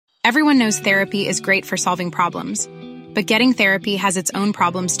Everyone knows therapy is great for solving problems, but getting therapy has its own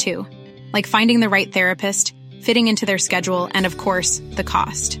problems too, like finding the right therapist, fitting into their schedule, and of course, the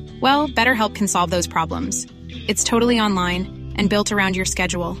cost. Well, BetterHelp can solve those problems. It's totally online and built around your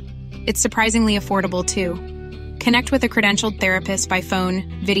schedule. It's surprisingly affordable too. Connect with a credentialed therapist by phone,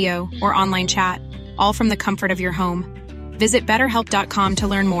 video, or online chat, all from the comfort of your home. Visit BetterHelp.com to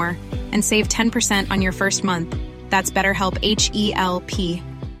learn more and save 10% on your first month. That's BetterHelp, H-E-L-P.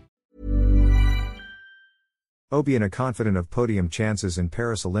 Obiena confident of podium chances in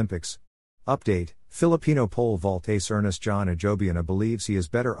Paris Olympics. Update: Filipino pole vault ace Ernest John Obiena believes he has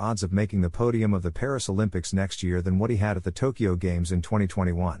better odds of making the podium of the Paris Olympics next year than what he had at the Tokyo Games in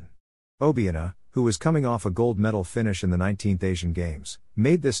 2021. Obiena, who was coming off a gold medal finish in the 19th Asian Games,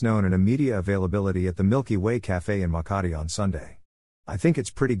 made this known in a media availability at the Milky Way Cafe in Makati on Sunday. "I think it's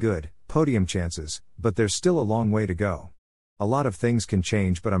pretty good, podium chances, but there's still a long way to go. A lot of things can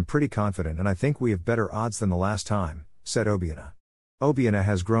change, but I'm pretty confident and I think we have better odds than the last time," said Obiena. Obiena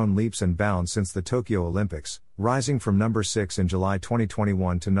has grown leaps and bounds since the Tokyo Olympics, rising from number 6 in July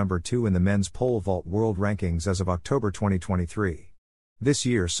 2021 to number 2 in the men's pole vault world rankings as of October 2023. This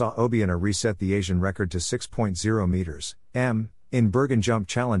year saw Obiena reset the Asian record to 6.0 meters in Bergen Jump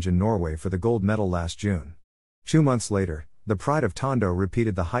Challenge in Norway for the gold medal last June. 2 months later, the Pride of Tondo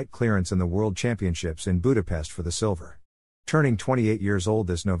repeated the height clearance in the World Championships in Budapest for the silver. Turning 28 years old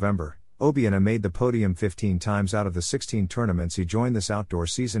this November, Obiena made the podium 15 times out of the 16 tournaments he joined this outdoor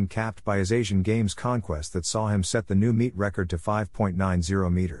season, capped by his Asian Games conquest that saw him set the new meet record to 5.90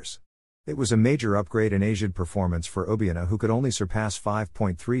 meters. It was a major upgrade in Asian performance for Obiena, who could only surpass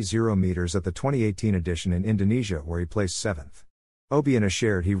 5.30 meters at the 2018 edition in Indonesia, where he placed 7th. Obiena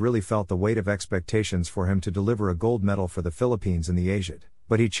shared he really felt the weight of expectations for him to deliver a gold medal for the Philippines in the Asiad,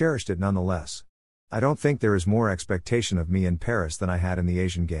 but he cherished it nonetheless. "I don't think there is more expectation of me in Paris than I had in the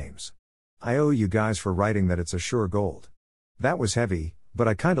Asian Games. I owe you guys for writing that it's a sure gold. That was heavy, but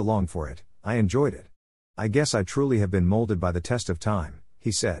I kinda longed for it. I enjoyed it. I guess I truly have been molded by the test of time,"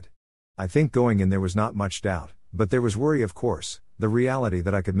 he said. "I think going in there was not much doubt, but there was worry, of course, the reality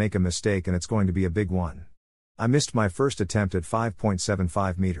that I could make a mistake and it's going to be a big one. I missed my first attempt at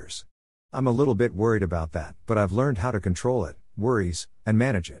 5.75 meters. I'm a little bit worried about that, but I've learned how to control it, worries, and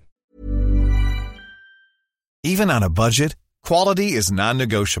manage it." Even on a budget, quality is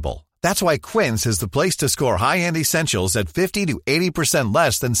non-negotiable. That's why Quince is the place to score high-end essentials at 50 to 80%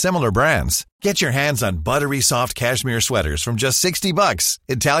 less than similar brands. Get your hands on buttery soft cashmere sweaters from just $60,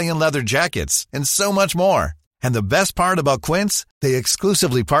 Italian leather jackets, and so much more. And the best part about Quince, they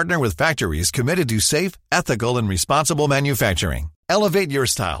exclusively partner with factories committed to safe, ethical, and responsible manufacturing. Elevate your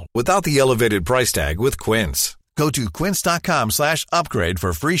style without the elevated price tag with Quince. Go to quince.com/upgrade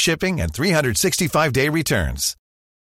for free shipping and 365-day returns.